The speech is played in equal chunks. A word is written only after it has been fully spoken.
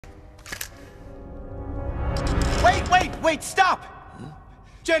Wait, stop!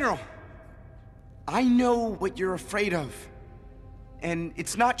 General, I know what you're afraid of. And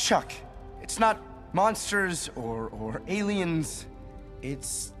it's not Chuck. It's not monsters or aliens.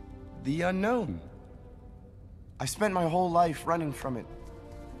 It's the unknown. I spent my whole life running from it.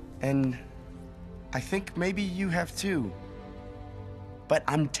 And I think maybe you have too. But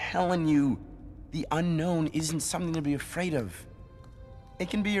I'm telling you, the unknown isn't something to be afraid of. It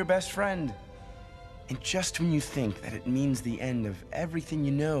can be your best friend. And just when you think that it means the end of everything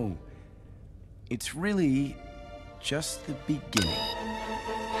you know, it's really just the beginning.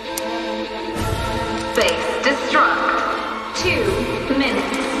 Base destruct. 2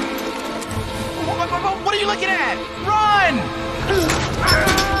 minutes. What are you looking at? Run!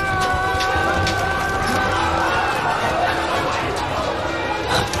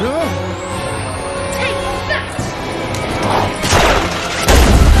 Take that!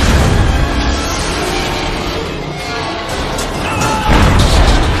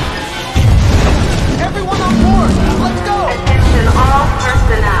 Everyone on board! Let's go! Attention all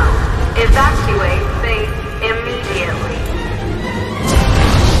personnel. Evacuate base immediately.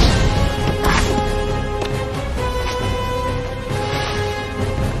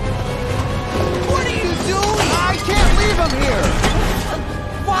 What are you doing? I can't leave him here!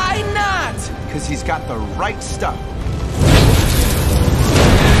 Why not? Because he's got the right stuff.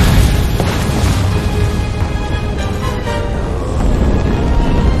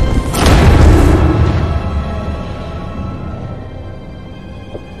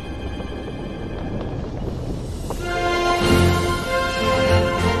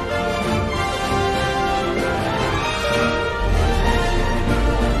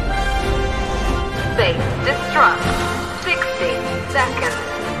 Base destruct. 60 seconds.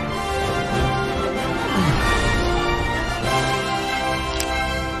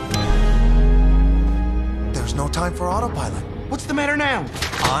 There's no time for autopilot. What's the matter now?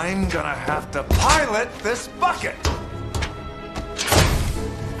 I'm gonna have to pilot this bucket.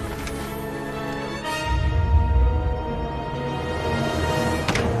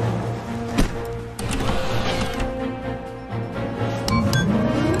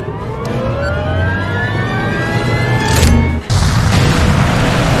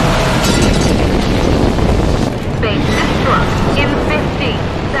 Base destruct in 15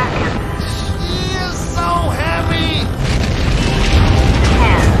 seconds. He is so heavy.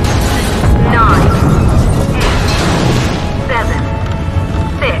 10, 9, 8, 7,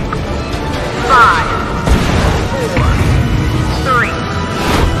 6, 5, 4, 3,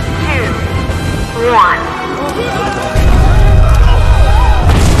 2, 1.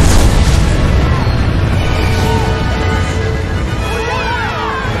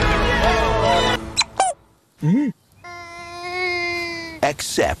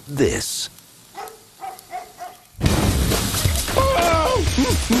 Accept this.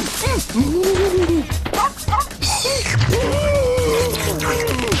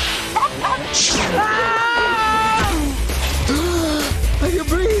 I can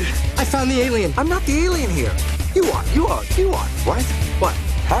breathe. I found the alien. I'm not the alien here. You are. What? What?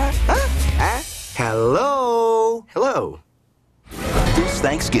 Huh? Hello? Hello? This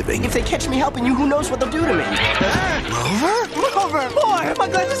Thanksgiving, If they catch me helping you, who knows what they'll do to me? Rover! Boy, am I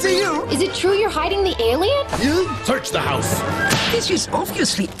glad to see you! Is it true you're hiding the alien? Search the house. This is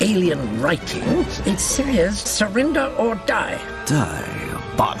obviously alien writing. It says surrender or die.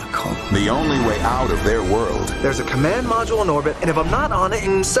 diabolical. The only way out of their world. There's a command module in orbit, and if I'm not on it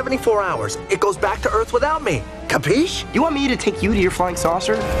in 74 hours, it goes back to Earth without me. Capiche? You want me to take you to your flying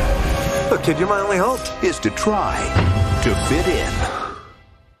saucer? Look, kid, you're my only hope. Is to try to fit in.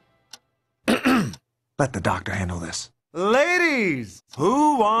 Let the doctor handle this. Ladies,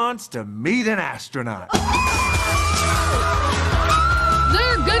 who wants to meet an astronaut?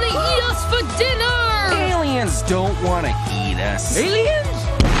 They're gonna eat us for dinner! Aliens don't want to eat us. Aliens?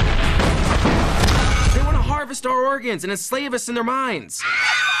 They want to harvest our organs and enslave us in their minds.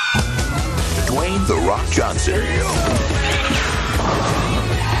 Dwayne "The Rock" Johnson.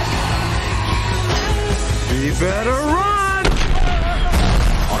 You better run!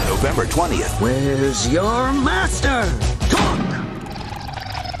 On November 20th. Where's your master? Talk!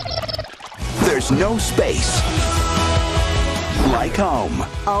 There's no space like home.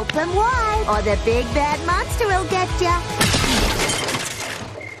 Open wide, or the big bad monster will get ya.